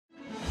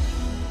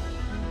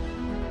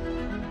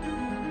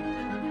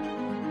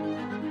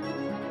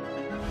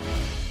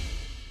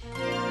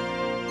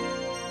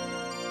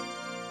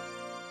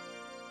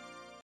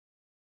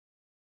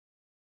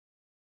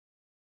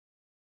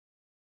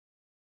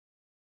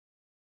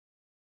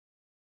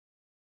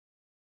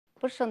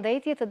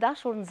Përshëndetje të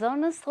dashur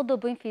nxënës, sot do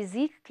bëjmë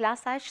fizikë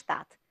klasa e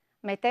 7,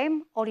 me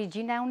temë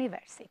Origjina e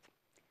Universit.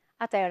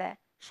 Atëre,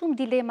 shumë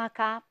dilema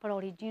ka për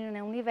origjinën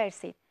e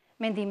Universit.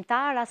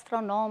 Mendimtar,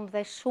 astronom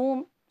dhe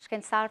shumë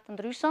shkencëtar të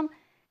ndryshëm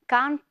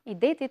kanë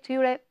idetë e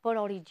tyre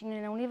për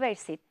origjinën e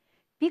Universit.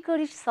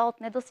 Pikërisht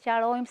sot ne do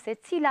sqarojmë se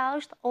cila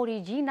është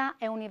origjina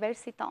e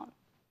Universit tonë.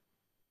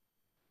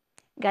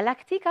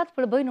 Galaktikat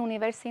përbëjnë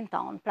Universin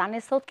tonë, pra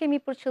ne sot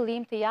kemi për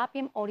qëllim të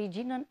japim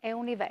origjinën e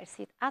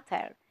Universit.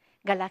 Atëherë,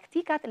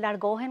 galaktikat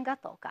largohen nga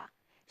toka.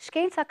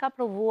 Shkenca ka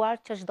provuar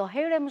që çdo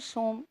herë më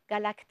shumë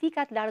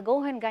galaktikat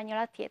largohen nga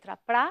njëra tjetra.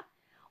 Pra,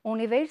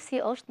 Universi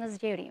është në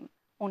zgjerim.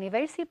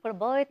 Universi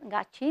përbëhet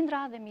nga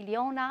qindra dhe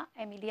miliona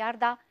e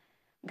miliarda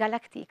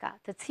galaktika,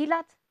 të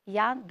cilat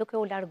janë duke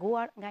u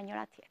larguar nga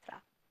njëra tjetra.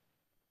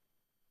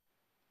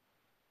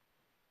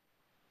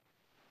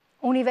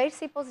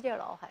 Universi po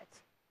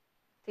zgjerohet.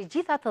 Të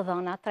gjitha të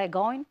dhënat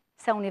tregojnë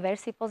se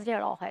Universi po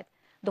zgjerohet,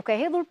 duke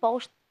hedhur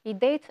poshtë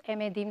idetë e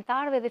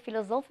mendimtarëve dhe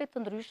filozofëve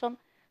të ndryshëm,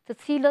 të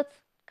cilët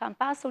kanë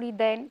pasur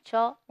idenë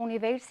që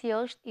Universi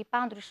është i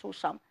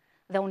pandryshueshëm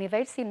dhe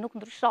Universi nuk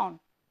ndryshon.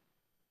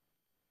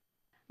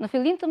 Në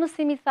fillim të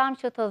mësimit thamë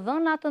që të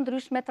dhënat të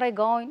ndryshme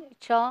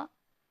tregojnë që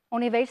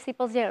Universi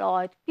po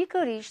zgjerohet.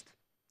 Pikërisht,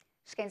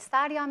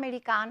 shkencëtari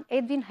amerikan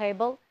Edwin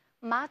Hubble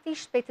mati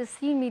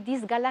shpejtësinë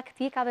midis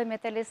galaktikave me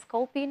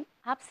teleskopin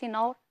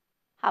hapësinor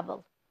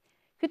Hubble.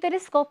 Ky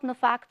teleskop në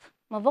fakt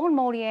më vonë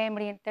mori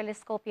emrin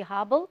teleskopi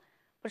Hubble,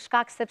 për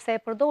shkak sepse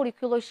e përdori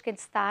ky lloj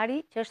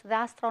shkencëtari, që është dhe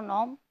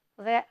astronom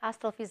dhe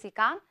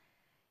astrofizikan,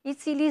 i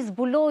cili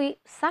zbuloi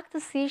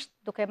saktësisht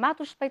duke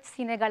matur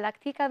shpejtësinë e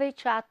galaktikave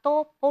që ato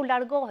po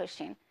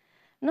largoheshin.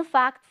 Në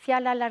fakt,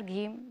 fjala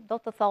largim do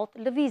të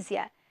thotë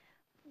lëvizje.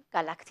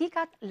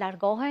 Galaktikat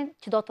largohen,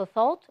 që do të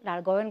thotë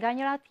largohen nga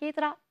njëra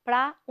tjetra,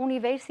 pra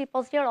Universi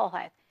po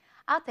zgjerohet.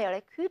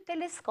 Atëherë, ky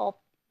teleskop,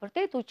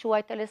 vërtet u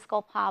quaj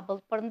teleskop Hubble,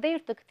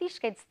 përnder të këtij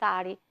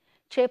shkencëtari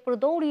që e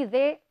përdori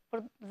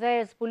dhe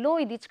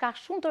zbuloi diçka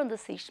shumë të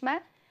rëndësishme,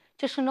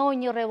 që shënoi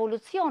një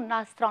revolucion në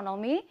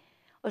astronomi,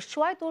 është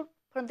quajtur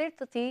përnder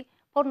të tij,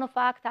 por në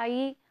fakt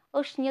ai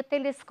është një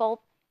teleskop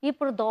i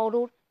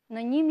përdorur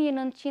në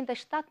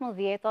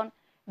 1917-ën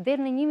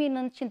deri në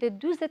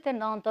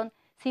 1949-ën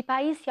si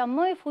pajisja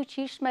më e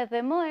fuqishme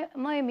dhe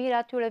më e mirë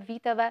atyre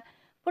viteve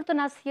për të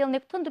na sjellë në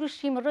këtë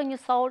ndryshim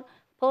rrënjësor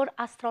për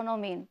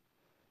astronominë.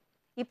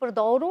 I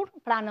përdorur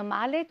pra në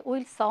malet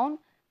ujëlson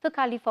të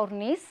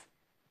Kalifornisë.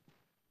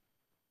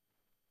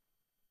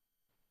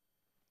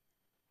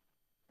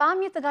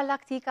 Pamje të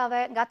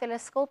galaktikave nga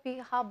teleskopi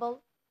Hubble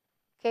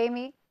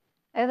kemi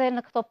edhe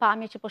në këto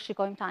pamje që po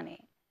shikojmë tani.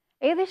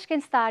 Edhe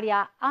shkencëtarja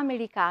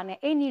amerikane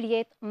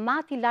Eniret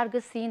mati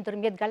largësinë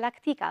ndërmjet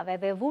galaktikave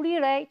dhe vuri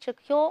re që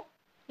kjo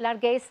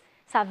largesë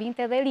sa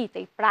vinte dhe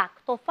rritej. Pra,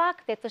 këto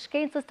fakte të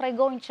shkencës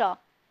tregojnë që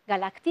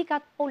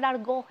galaktikat po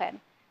largohen.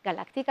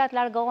 Galaktikat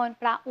largohen,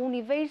 pra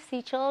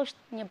Universi që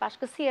është një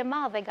bashkësi e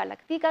madhe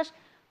galaktikash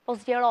po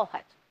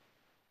zgjerohet.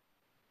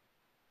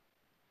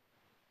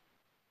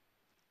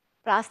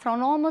 Pra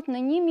astronomët në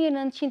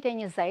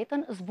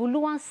 1920-ën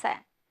zbuluan se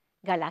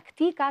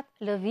galaktikat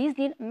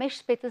lëviznin me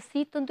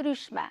shpejtësi të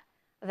ndryshme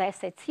dhe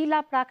secila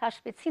pra ka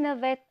shpejtësinë e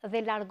vet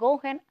dhe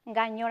largohen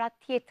nga njëra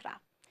tjetra.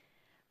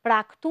 Pra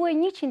këtu e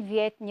 100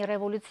 vjet një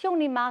revolucion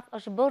i madh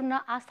është bërë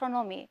në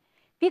astronomi.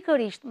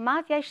 Pikërisht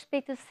matja e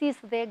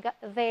shpejtësisë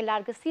dhe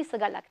largësisë së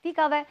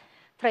galaktikave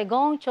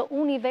tregon që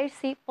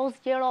Universi po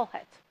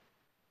zgjerohet.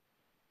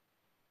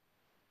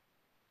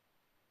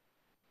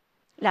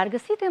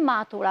 Largësitë e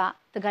matura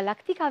të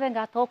galaktikave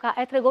nga toka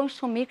e tregojnë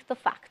shumë mirë këtë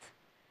fakt.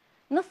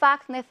 Në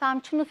fakt, ne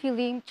thamë që në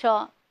fillim që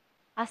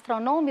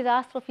astronomi dhe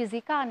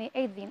astrofizikani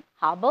Edwin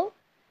Hubble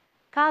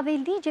ka dhe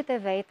ligjet e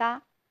veta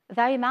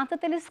dhe ai me anë të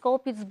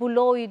teleskopit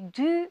zbuloi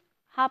 2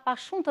 hapa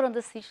shumë të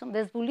rëndësishëm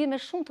dhe zbulime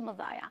shumë të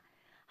mëdha.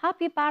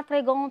 Hapi i parë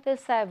tregonte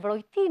se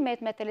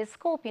vrojtimet me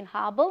teleskopin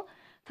Hubble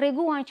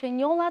treguan që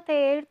njollat e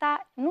errta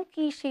nuk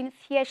ishin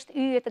thjesht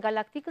yje të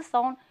galaktikës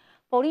sonë,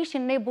 por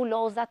ishin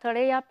nebuloza të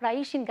reja, pra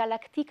ishin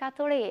galaktika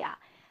të reja.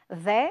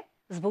 Dhe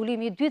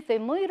zbulimi i dytë dhe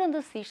më i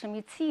rëndësishëm,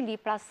 i cili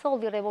pra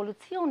solli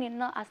revolucionin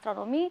në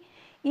astronomi,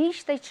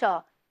 ishte që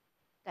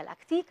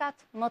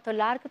galaktikat më të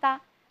largëta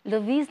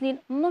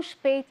lëviznin më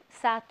shpejt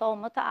se ato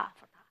më të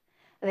afërta.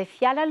 Dhe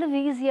fjala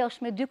lëvizje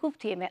është me 2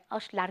 kuptime,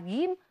 është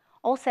largim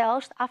ose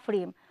është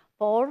afrim,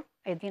 por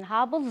Edwin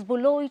Hubble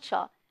zbuloi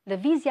që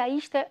lëvizja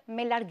ishte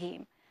me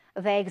largim.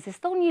 Dhe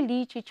ekziston një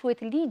ligj që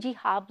quhet ligji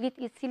i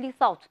Hubblit, i cili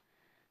thotë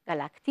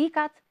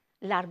galaktikat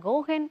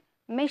largohen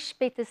me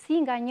shpejtësi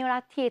nga njëra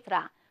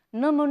tjetra,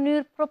 në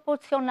mënyrë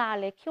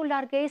proporcionale, kjo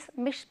largesë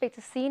me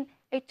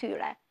shpejtësinë e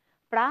tyre.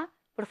 Pra,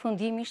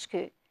 përfundimi është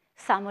ky.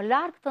 Sa më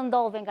larg të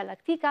ndodhen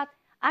galaktikat,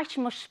 aq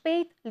më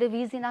shpejt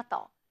lëvizin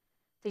ato.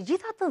 Të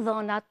gjitha të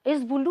dhënat e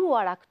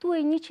zbuluara këtu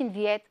e 100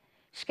 vjet,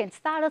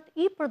 shkencëtarët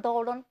i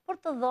përdorën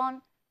për të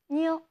dhënë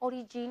një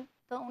origjinë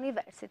të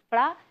Universit.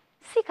 Pra,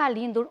 si ka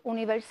lindur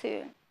Universi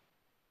ynë?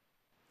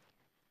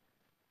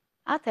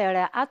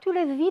 Atëherë,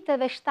 atyre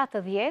viteve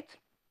 70,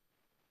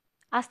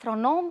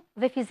 astronom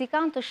dhe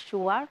fizikan të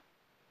shquar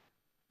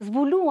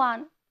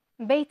zbuluan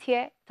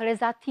mbetje të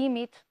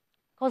rezatimit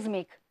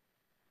kozmik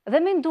dhe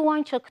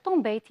menduan që këto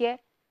mbetje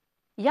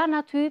janë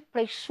aty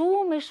prej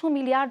shumë e shumë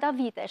miliarda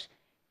vitesh.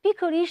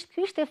 Pikërisht,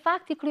 ky ishte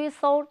fakti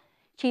kryesor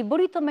që i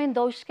bëri të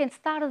mendoj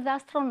shkencëtarët dhe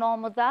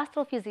astronomët dhe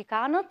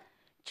astrofizikanët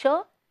që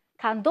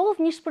ka ndodhur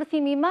një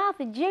shpërthim i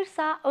madh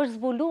gjersa është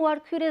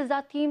zbuluar ky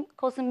rezatim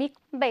kozmik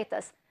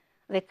mbetës.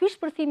 Dhe ky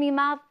shpërthim i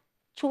madh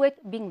quhet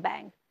Big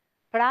Bang.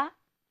 Pra,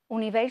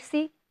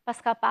 universi pas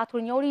ka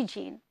patur një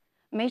origjinë.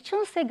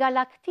 Meqense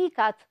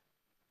galaktikat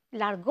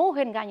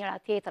largohen nga njëra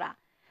tjetra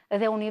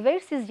dhe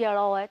universi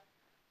zgjerohet,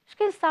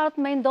 shkencëtarët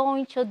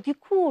mendojnë që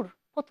dikur,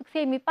 po të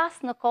kthehemi pas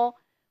në kohë,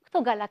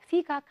 këto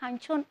galaktika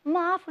kanë qenë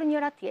më afër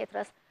njëra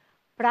tjetrës.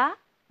 Pra,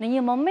 në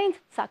një moment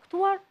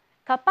caktuar,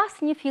 ka pas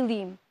një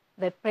fillim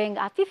dhe prej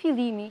nga ati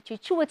fillimi që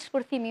quhet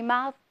shpërthim i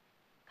madh,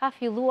 ka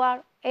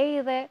filluar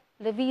edhe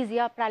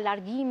lëvizja, pra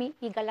largimi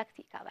i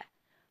galaktikave.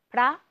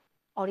 Pra,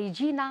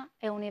 origjina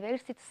e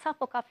universit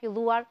sapo ka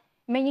filluar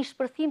me një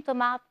shpërthim të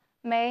madh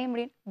me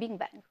emrin Big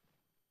Bang.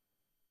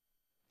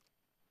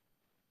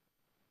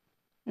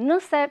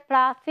 Nëse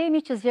pra themi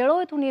që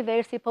zgjerohet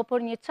universi, po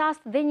për një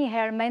çast dhe një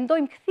herë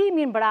mendojmë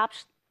kthimin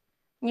mbrapsht,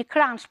 një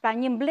kranç, pra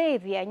një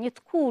mbledhje, një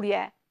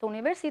tkurje të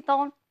universit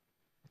ton,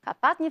 ka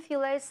pat një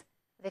filles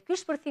dhe ky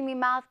shpërthim i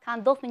madh ka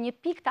ndodhur në një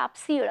pikë të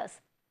hapësirës,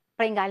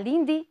 prej nga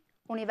lindi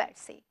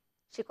universi.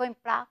 Shikojmë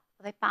pra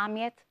dhe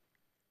pamjet,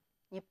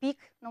 një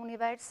pikë në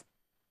univers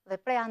dhe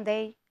prej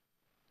andej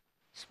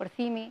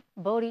shpërthimi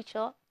bëri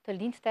që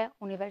të lindte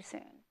universi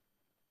ynë.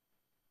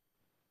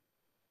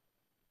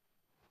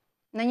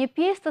 Në një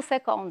pjesë të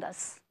sekondës,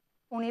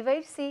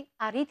 universi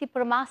arriti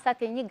për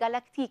masat e një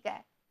galaktike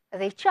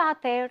dhe që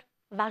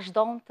atëherë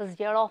vazhdon të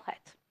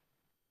zgjerohet.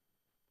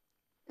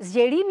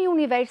 Zgjerimi i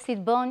universit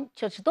bën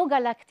që çdo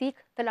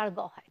galaktik të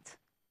largohet.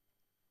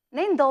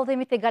 Ne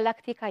ndodhemi te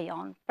galaktika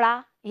jon,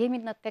 pra jemi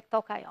tek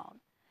toka jon.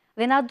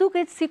 Dhe na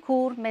duket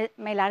sikur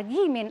me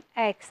largimin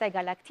e kësaj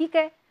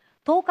galaktike,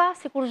 toka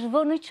sikur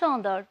zhvon në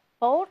qendër,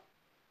 por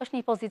është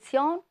një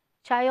pozicion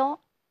që ajo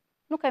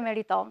nuk e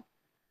meriton.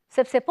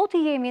 Sepse po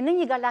të jemi në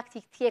një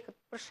galaktik tjetër,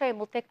 për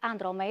shembull tek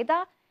Andromeda,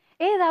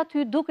 edhe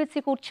aty duket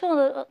sikur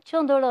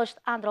qendër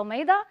është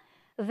Andromeda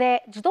dhe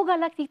çdo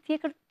galaktik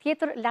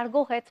tjetër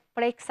largohet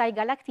prej kësaj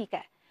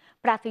galaktike.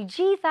 Pra të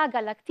gjitha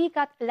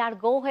galaktikat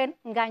largohen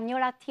nga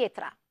njëra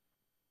tjetra.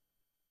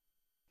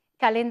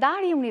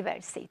 Kalendari i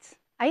universit,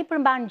 ai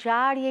përmban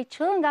ngjarje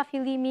që nga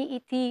fillimi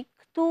i tij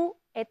këtu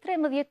e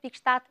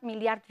 13.7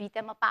 miliard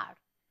vite më parë.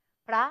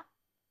 Pra,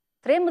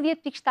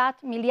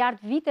 13.7 miliard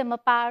vite më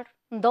parë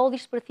ndodhi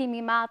shpërthimi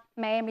i madh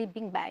me emrin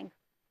Big Bang.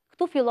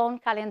 Këtu fillon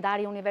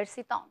kalendari i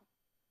universit ton.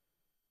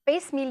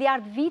 5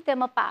 miliard vite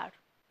më parë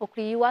u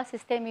krijua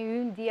sistemi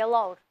ynë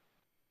diellor.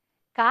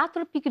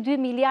 4.2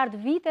 miliard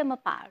vite më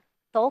parë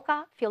toka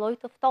filloi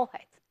të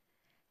ftohet.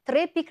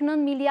 3.9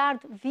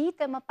 miliard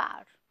vite më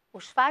parë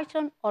u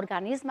shfaqën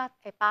organizmat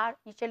e parë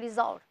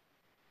njëqelizor.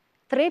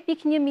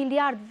 3.1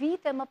 miliard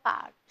vite më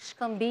parë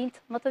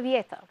shkëmbinjt më të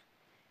vjetër.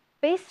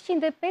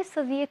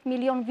 550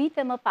 milion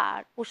vite më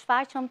parë u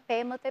shfaqën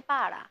pemët e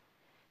para.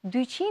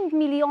 200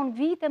 milion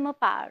vite më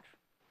parë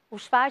u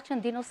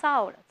shfaqën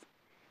dinosaurët.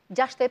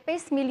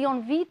 65 milion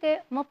vite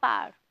më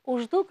parë u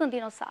zhdukën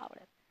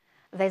dinosaurët.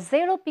 Dhe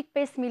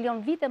 0.5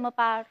 milion vite më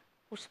parë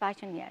u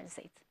shfaqën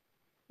njerëzit.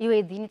 Ju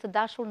e dini të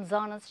dashur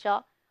nxënës që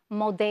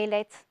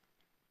modelet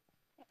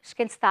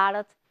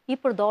shkencëtarët i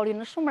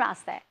përdorin në shumë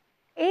raste.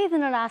 Edhe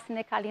në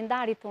rastin e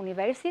kalendarit të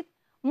universit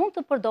mund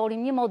të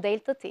përdorim një model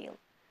të tillë.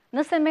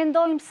 Nëse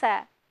mendojmë se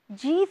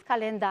gjithë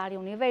kalendari i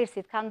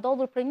universit ka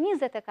ndodhur për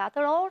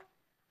 24 orë,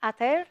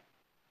 atëherë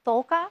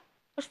toka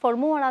është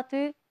formuar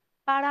aty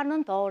para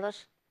 9 orësh.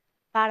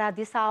 Para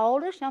disa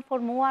orësh janë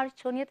formuar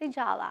qenjet e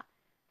gjalla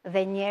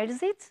dhe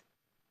njerëzit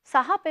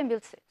sa hapen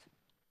mbyll syt.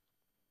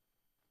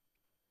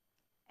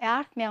 E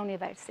ardhmja e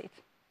universit.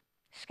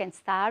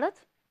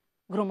 Shkencëtarët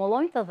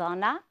grumullojnë të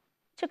dhëna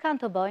që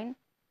kanë të bëjnë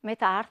me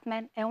të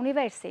ardhmen e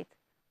universit.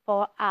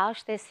 Po a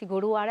është e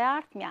siguruar e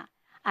ardhmja?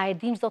 A e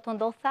dim çdo të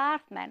ndodhë të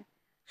ardhmen?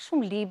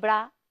 Shumë libra,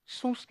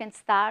 shumë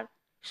shkencëtar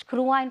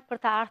shkruajnë për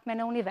të ardhmen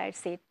e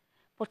universit.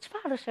 Po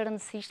çfarë është e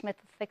rëndësishme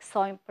të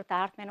theksojmë për të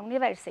ardhmen e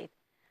universit?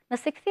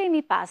 Nëse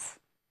kthehemi pas,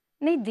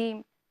 ne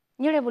dim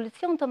një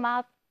revolucion të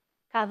madh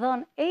ka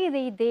dhënë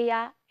edhe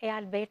ideja e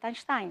Albert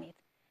Einsteinit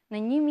në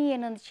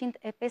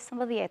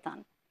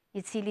 1915,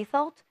 i cili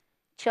thotë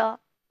që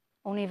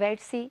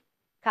universi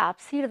ka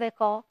hapësirë dhe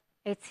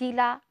kohë e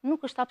cila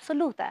nuk është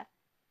absolute.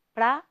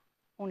 Pra,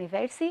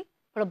 universi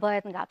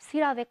përbëhet nga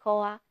hapësira dhe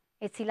koha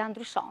e cila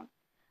ndryshon.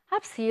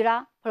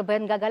 Hapësira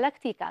përbëhet nga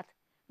galaktikat.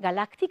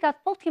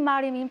 Galaktikat, po t'i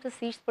marrim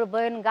imtësisht,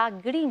 përbëhen nga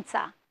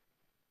grimca,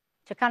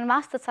 që kanë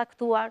mas të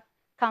caktuar,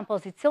 kanë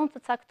pozicion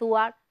të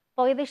caktuar,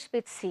 po edhe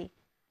shpejtësi.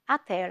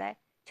 Atëherë,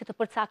 që të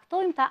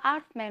përcaktojmë të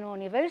ardhmen e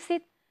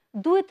universit,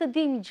 duhet të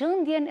dimë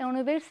gjendjen e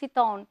universit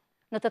ton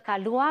në të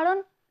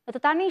kaluarën, në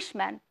të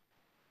tanishmen.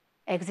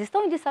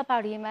 Ekzistojnë disa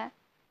parime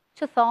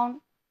që thonë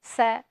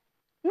se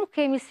nuk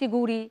kemi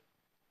siguri.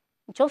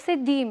 Nëse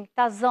dim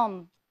ta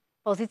zëm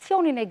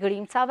pozicionin e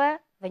grimcave,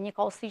 dhe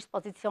njëkohësisht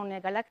pozicionin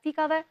e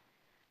galaktikave,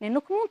 ne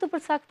nuk mund të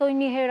përcaktojmë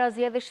një herë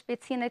asgjë dhe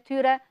shpejtësinë e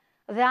tyre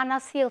dhe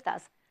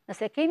anasjelltas.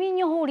 Nëse kemi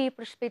njohuri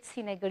për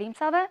shpejtësinë e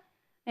grimcave,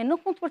 ne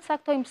nuk mund të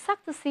përcaktojmë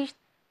saktësisht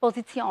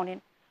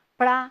pozicionin.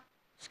 Pra,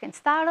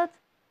 shkencëtarët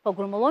po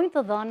grumullojnë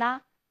të dhëna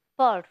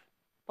për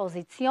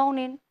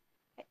pozicionin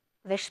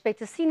dhe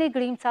shpejtësinë e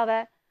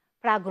grimcave,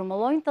 pra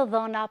grumullojnë të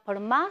dhëna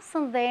për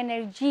masën dhe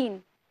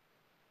energjinë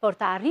për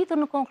të arritur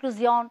në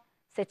konkluzion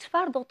se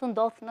çfarë do të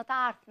ndodhë në të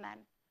ardhmen.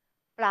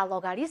 Pra,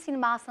 llogarisin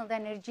masën dhe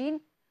energjinë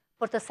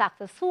për të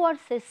saktësuar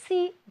se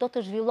si do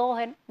të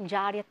zhvillohen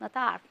ngjarjet në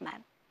të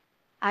ardhmen.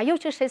 Ajo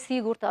që është e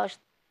sigurt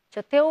është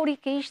që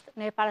teorikisht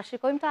ne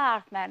parashikojmë të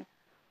ardhmen,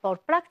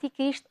 por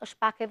praktikisht është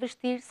pak e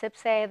vështirë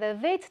sepse edhe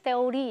vetë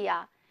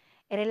teoria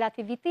e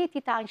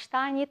relativitetit të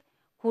Einsteinit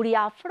kur i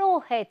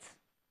afrohet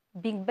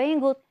Big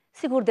Bangut,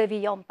 sigur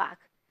devijon pak.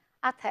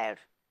 Atëherë,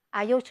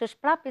 ajo që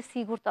është prapë e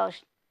sigurt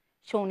është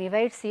që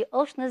universi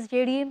është në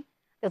zgjerim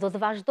dhe do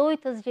të vazhdojë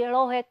të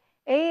zgjerohet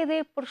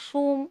edhe për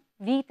shumë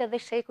vite dhe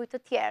shekuj të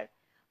tjerë,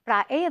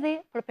 pra edhe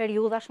për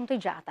periudha shumë të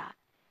gjata.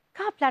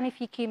 Ka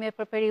planifikime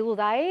për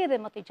periudha edhe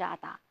më të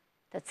gjata,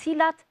 të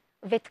cilat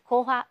vetë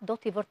koha do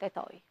t'i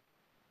vërtetoj.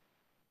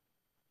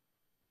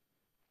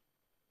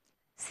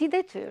 Si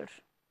detyrë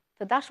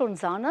të dashur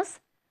nxënës,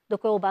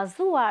 duke u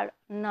bazuar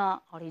në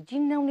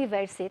origjinën e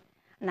universit,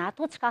 në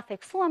ato që ka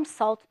theksuam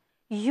sot,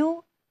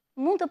 ju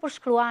mund të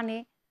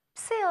përshkruani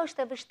pse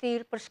është e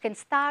vështirë për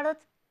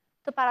shkencëtarët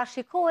të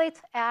parashikohet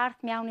e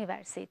ardhmja e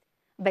universit.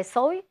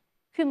 Besoj,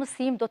 ky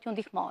mësim do t'ju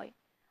ndihmoj.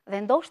 Dhe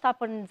ndoshta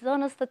për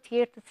nxënës të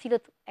tjerë të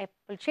cilët e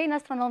pëlqejnë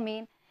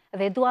astronominë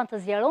dhe duan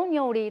të zgjerojnë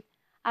njohuritë,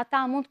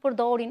 ata mund të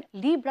përdorin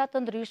libra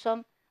të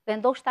ndryshëm dhe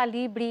ndoshta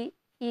libri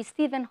i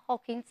Stephen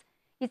Hawking,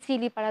 i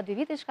cili para 2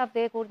 vitesh ka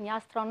vdekur, një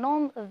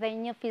astronom dhe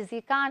një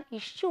fizikan i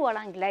shquar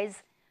anglez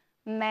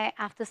me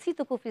aftësi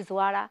të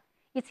kufizuara,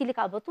 i cili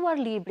ka botuar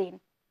librin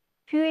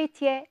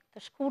Pyetje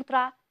të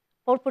shkurtra,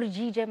 por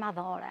përgjigje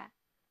madhore.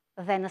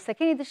 Dhe nëse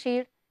keni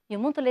dëshirë, ju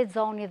mund të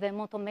lexoni dhe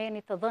mund të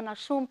merrni të dhëna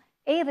shumë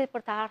edhe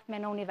për të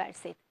ardhmen në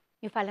universit.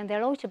 Ju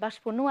falenderoj që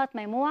bashkëpunuat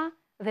me mua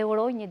dhe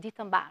uroj një ditë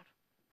të mbarë.